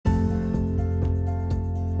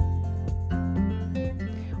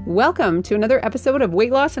Welcome to another episode of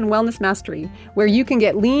Weight Loss and Wellness Mastery, where you can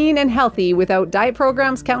get lean and healthy without diet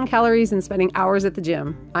programs, counting calories, and spending hours at the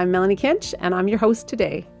gym. I'm Melanie Kinch, and I'm your host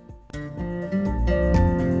today.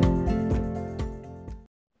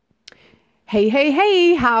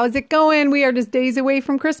 Hey, how's it going? We are just days away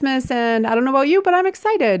from Christmas, and I don't know about you, but I'm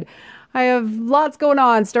excited. I have lots going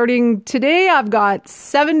on. Starting today, I've got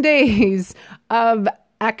 7 days of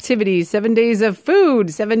activities, 7 days of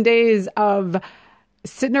food, 7 days of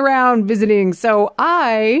sitting around visiting. So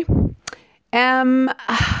I am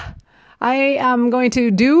going to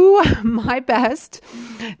do my best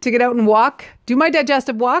to get out and walk, do my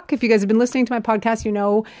digestive walk. If you guys have been listening to my podcast, you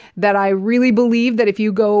know that I really believe that if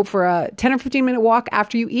you go for a 10 or 15 minute walk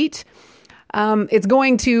after you eat, it's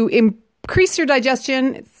going to increase your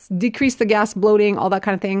digestion, decrease the gas, bloating, all that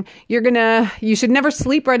kind of thing. You should never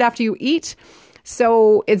sleep right after you eat.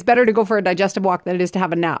 So it's better to go for a digestive walk than it is to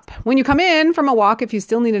have a nap. When you come in from a walk, if you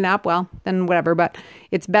still need a nap, well, then whatever. But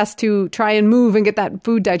it's best to try and move and get that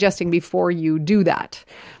food digesting before you do that.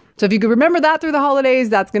 So if you could remember that through the holidays,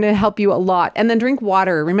 that's going to help you a lot. And then drink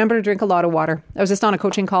water. Remember to drink a lot of water. I was just on a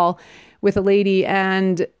coaching call with a lady,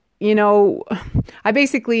 and I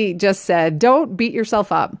basically just said, don't beat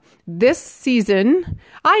yourself up. This season,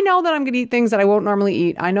 I know that I'm going to eat things that I won't normally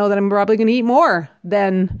eat. I know that I'm probably going to eat more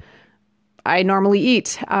than I normally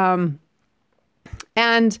eat. But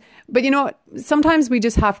you know what? Sometimes we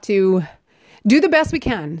just have to do the best we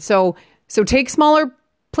can. So take smaller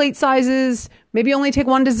plate sizes, maybe only take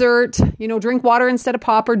one dessert, drink water instead of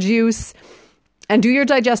pop or juice, and do your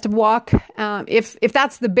digestive walk. If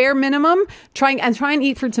that's the bare minimum, try and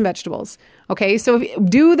eat fruits and vegetables. Okay. So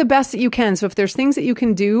do the best that you can. So if there's things that you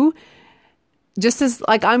can do, just as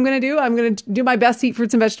like I'm going to do my best to eat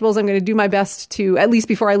fruits and vegetables. I'm going to do my best to, at least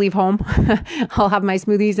before I leave home, I'll have my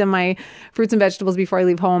smoothies and my fruits and vegetables before I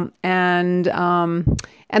leave home. And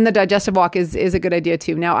the digestive walk is a good idea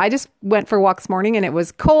too. Now, I just went for a walk this morning and it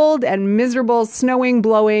was cold and miserable, snowing,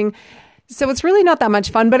 blowing. So it's really not that much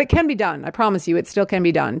fun, but it can be done. I promise you, it still can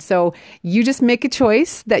be done. So you just make a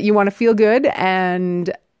choice that you want to feel good,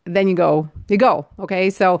 and then you go. Okay.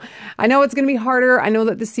 So I know it's going to be harder. I know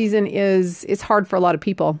that this season is hard for a lot of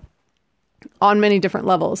people on many different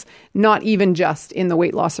levels, not even just in the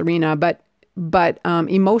weight loss arena, but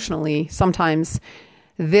emotionally, sometimes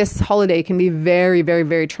this holiday can be very, very,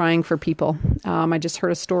 very trying for people. I just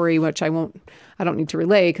heard a story, which I don't need to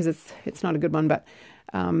relay because it's not a good one, but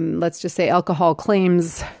let's just say alcohol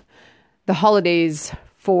claims the holidays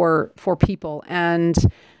for people. And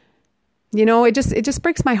it just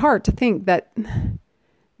breaks my heart to think that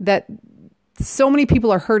so many people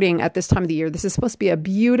are hurting at this time of the year. This is supposed to be a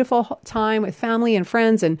beautiful time with family and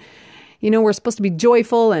friends. And, we're supposed to be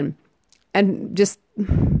joyful and just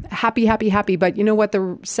happy. But you know what?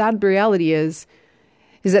 The sad reality is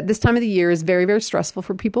that this time of the year is very, very stressful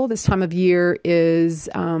for people. This time of year is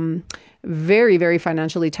very, very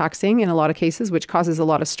financially taxing in a lot of cases, which causes a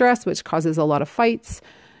lot of stress, which causes a lot of fights.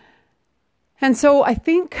 And so I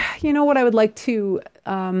think, what I would like to,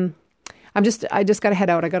 I just got to head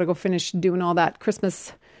out. I got to go finish doing all that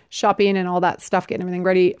Christmas shopping and all that stuff, getting everything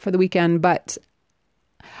ready for the weekend. But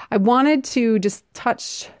I wanted to just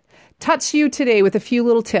touch you today with a few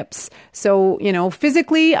little tips. So,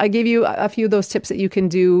 physically, I gave you a few of those tips that you can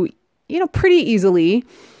do, pretty easily.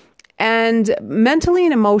 And mentally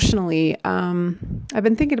and emotionally, I've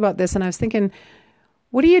been thinking about this, and I was thinking,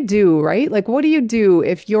 what do you do, right? Like, what do you do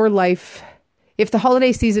if the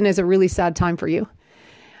holiday season is a really sad time for you?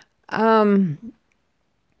 I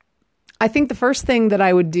think the first thing that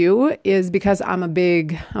I would do is, because I'm a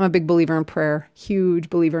big believer in prayer, huge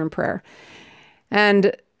believer in prayer.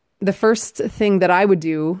 And the first thing that I would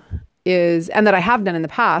do is, and that I have done in the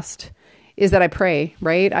past, is that I pray,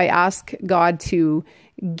 right? I ask God to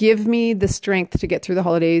give me the strength to get through the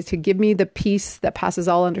holidays, to give me the peace that passes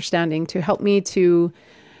all understanding, to help me to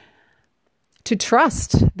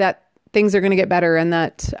trust that things are going to get better. And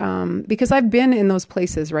that, because I've been in those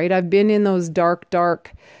places, right? I've been in those dark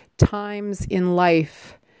times in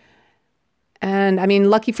life. And I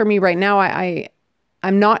mean, lucky for me right now,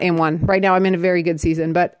 I'm not in one. Right now, I'm in a very good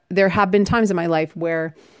season, but there have been times in my life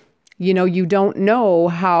where, you don't know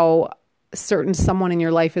how certain someone in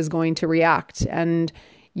your life is going to react. And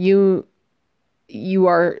you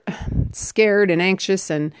are scared and anxious,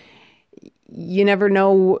 and you never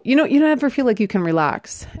know, you don't ever feel like you can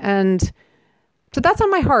relax. And so that's on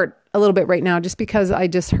my heart a little bit right now, just because I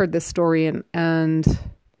just heard this story. And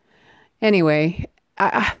anyway,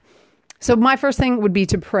 so my first thing would be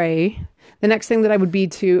to pray. The next thing that I would be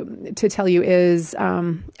to tell you is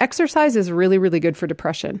exercise is really, really good for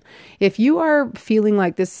depression. If you are feeling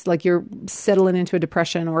like this, like you're settling into a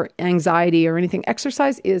depression or anxiety or anything,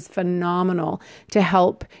 exercise is phenomenal to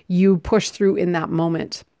help you push through in that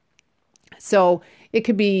moment. So it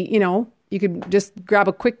could be, you could just grab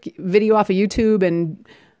a quick video off of YouTube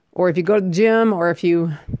or if you go to the gym, or if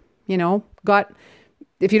you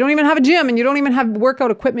if you don't even have a gym and you don't even have workout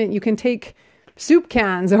equipment, you can take soup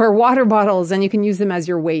cans or water bottles and you can use them as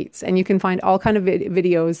your weights. And you can find all kind of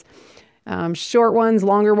videos, short ones,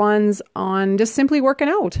 longer ones, on just simply working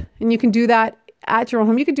out. And you can do that at your own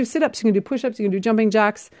home. You can do sit-ups, you can do push-ups, you can do jumping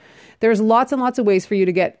jacks. There's lots and lots of ways for you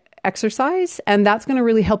to get exercise, and that's going to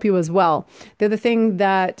really help you as well. The other thing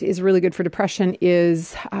that is really good for depression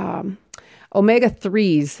is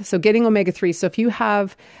omega-3s. So getting omega-3s. So if you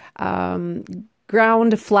have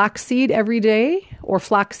ground flaxseed every day or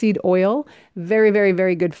flaxseed oil, very, very,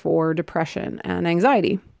 very good for depression and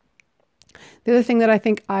anxiety. The other thing that I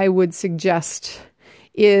think I would suggest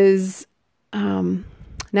is,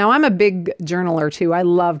 now I'm a big journaler too. I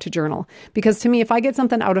love to journal because to me, if I get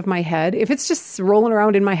something out of my head, if it's just rolling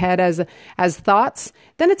around in my head as thoughts,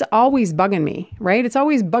 then it's always bugging me, right? It's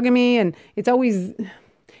always bugging me, and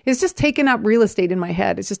it's just taking up real estate in my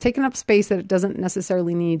head. It's just taking up space that it doesn't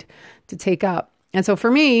necessarily need to take up. And so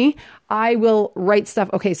for me, I will write stuff.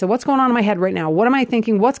 Okay, so what's going on in my head right now? What am I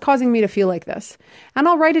thinking? What's causing me to feel like this? And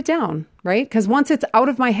I'll write it down, right? Because once it's out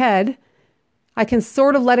of my head, I can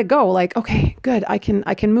sort of let it go. Like, okay, good. I can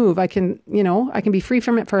move. I can be free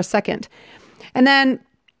from it for a second. And then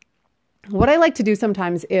what I like to do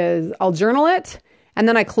sometimes is I'll journal it and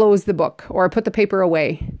then I close the book or I put the paper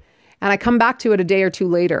away and I come back to it a day or two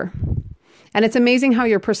later. And it's amazing how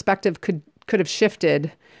your perspective could have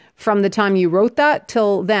shifted from the time you wrote that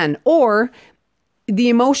till then, or the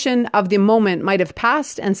emotion of the moment might have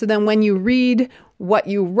passed. And so then when you read what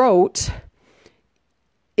you wrote,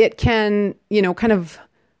 it can, kind of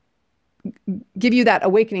give you that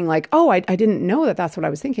awakening, like, oh, I didn't know that that's what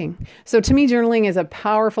I was thinking. So to me, journaling is a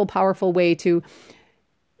powerful, powerful way to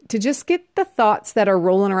just get the thoughts that are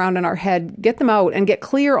rolling around in our head, get them out and get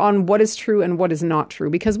clear on what is true and what is not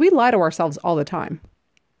true, because we lie to ourselves all the time.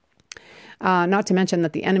 Not to mention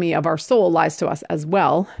that the enemy of our soul lies to us as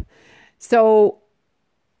well. So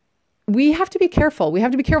we have to be careful. We have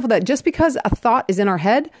to be careful that just because a thought is in our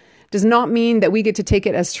head does not mean that we get to take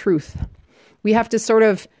it as truth. We have to sort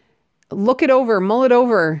of look it over, mull it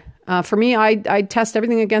over. For me, I test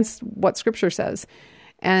everything against what Scripture says.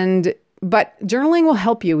 But journaling will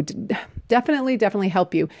help you, definitely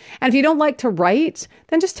help you. And if you don't like to write,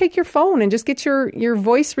 then just take your phone and just get your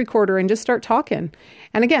voice recorder and just start talking.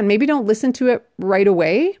 And again, maybe don't listen to it right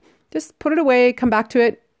away. Just put it away, come back to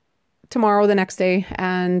it tomorrow, the next day.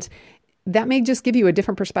 And that may just give you a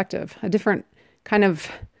different perspective, a different kind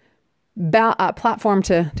of platform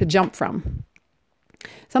to jump from.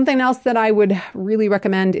 Something else that I would really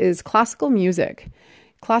recommend is classical music.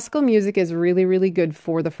 Classical music is really, really good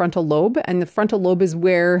for the frontal lobe, and the frontal lobe is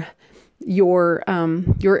where your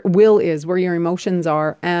will is, where your emotions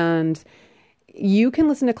are. And you can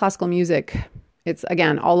listen to classical music. It's,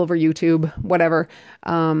 again, all over YouTube, whatever.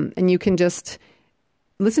 And you can just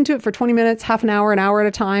listen to it for 20 minutes, half an hour at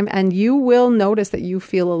a time, and you will notice that you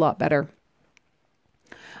feel a lot better.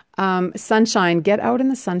 Sunshine, get out in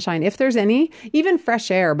the sunshine. If there's any, even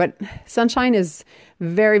fresh air, but sunshine is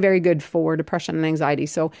very, very good for depression and anxiety.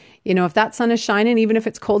 So, if that sun is shining, even if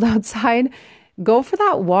it's cold outside, go for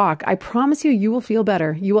that walk. I promise you, you will feel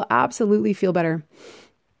better. You will absolutely feel better.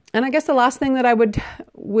 And I guess the last thing that I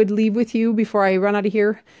would leave with you before I run out of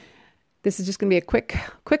here, this is just going to be a quick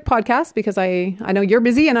podcast because I know you're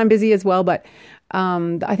busy and I'm busy as well. But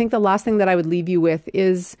I think the last thing that I would leave you with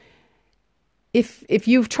is, if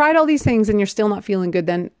you've tried all these things and you're still not feeling good,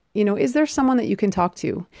 then, is there someone that you can talk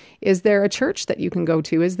to? Is there a church that you can go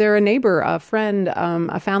to? Is there a neighbor, a friend,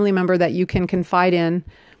 a family member that you can confide in,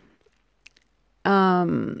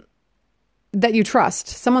 that you trust?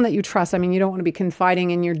 Someone that you trust. I mean, you don't want to be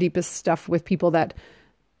confiding in your deepest stuff with people that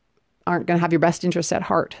aren't going to have your best interests at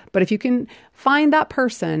heart. But if you can find that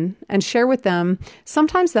person and share with them,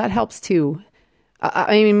 sometimes that helps too.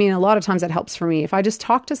 I mean, a lot of times that helps for me. If I just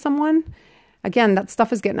talk to someone, again, that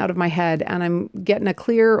stuff is getting out of my head and I'm getting a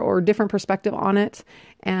clear or different perspective on it.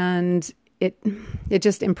 And it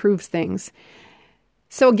just improves things.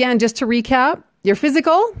 So again, just to recap, your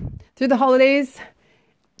physical through the holidays,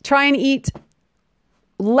 try and eat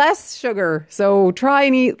less sugar. So try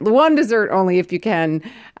and eat one dessert only if you can.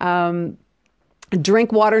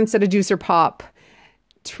 Drink water instead of juice or pop.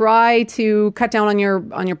 Try to cut down on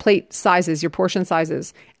your plate sizes, your portion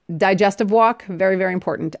sizes. Digestive walk, very, very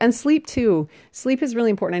important. And sleep too. Sleep is really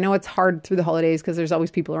important. I know it's hard through the holidays because there's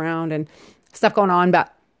always people around and stuff going on,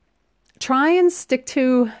 but try and stick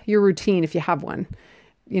to your routine if you have one.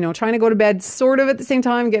 Trying to go to bed sort of at the same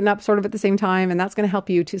time, getting up sort of at the same time, and that's going to help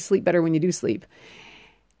you to sleep better when you do sleep.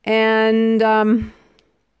 And, and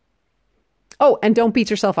don't beat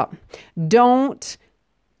yourself up. Don't,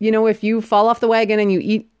 if you fall off the wagon and you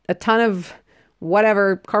eat a ton of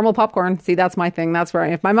whatever, caramel popcorn, see, that's my thing. That's where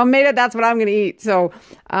if my mom made it, that's what I'm going to eat. So,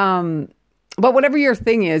 but whatever your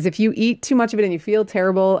thing is, if you eat too much of it and you feel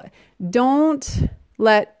terrible, don't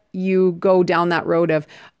let you go down that road of,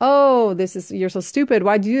 you're so stupid.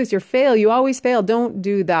 Why'd you do this? You're fail. You always fail. Don't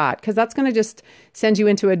do that, because that's going to just send you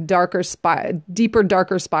into a deeper,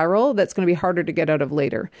 darker spiral that's going to be harder to get out of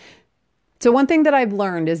later. So one thing that I've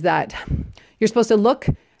learned is that you're supposed to look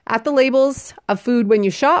at the labels of food when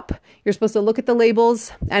you shop. You're supposed to look at the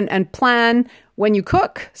labels and plan when you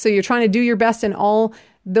cook. So you're trying to do your best in all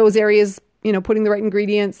those areas, putting the right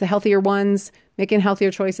ingredients, the healthier ones, making healthier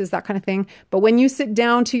choices, that kind of thing. But when you sit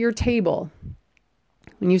down to your table,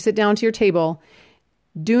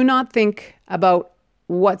 do not think about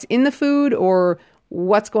what's in the food or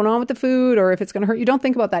what's going on with the food or if it's going to hurt you. Don't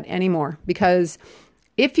think about that anymore, because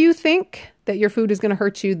if you think that your food is going to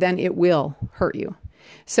hurt you, then it will hurt you.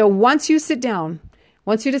 So once you sit down,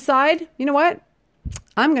 once you decide, you know what,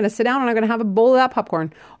 I'm going to sit down and I'm going to have a bowl of that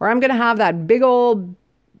popcorn, or I'm going to have that big old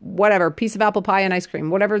whatever piece of apple pie and ice cream,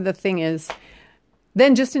 whatever the thing is,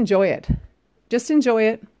 then just enjoy it. Just enjoy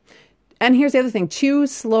it. And here's the other thing, chew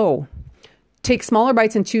slow. Take smaller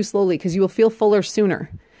bites and chew slowly, because you will feel fuller sooner.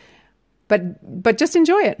 But just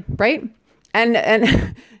enjoy it, right? And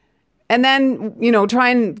then, try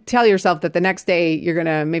and tell yourself that the next day you're going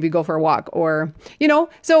to maybe go for a walk, or,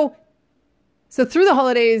 so through the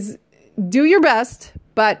holidays, do your best,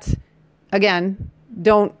 but again,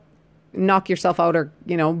 don't knock yourself out or,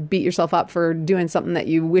 beat yourself up for doing something that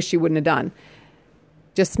you wish you wouldn't have done.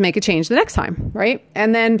 Just make a change the next time, right?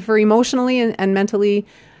 And then for emotionally and mentally,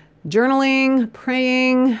 journaling,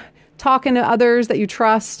 praying, talking to others that you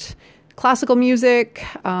trust, classical music,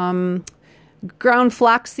 ground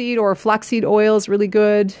flaxseed or flaxseed oil is really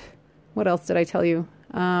good. What else did I tell you?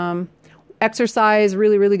 Exercise,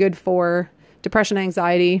 really, really good for depression,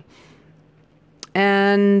 anxiety.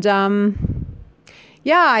 And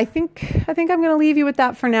I think I'm going to leave you with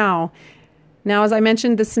that for now. Now, as I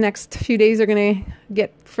mentioned, this next few days are going to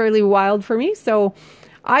get fairly wild for me. So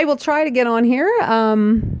I will try to get on here.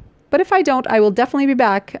 But if I don't, I will definitely be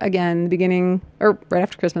back again beginning or right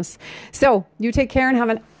after Christmas. So you take care and have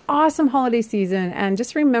an awesome holiday season. And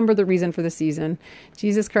just remember the reason for the season.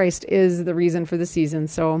 Jesus Christ is the reason for the season.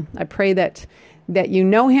 So I pray that you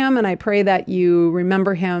know him, and I pray that you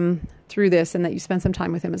remember him through this and that you spend some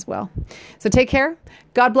time with him as well. So take care.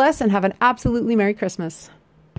 God bless, and have an absolutely Merry Christmas.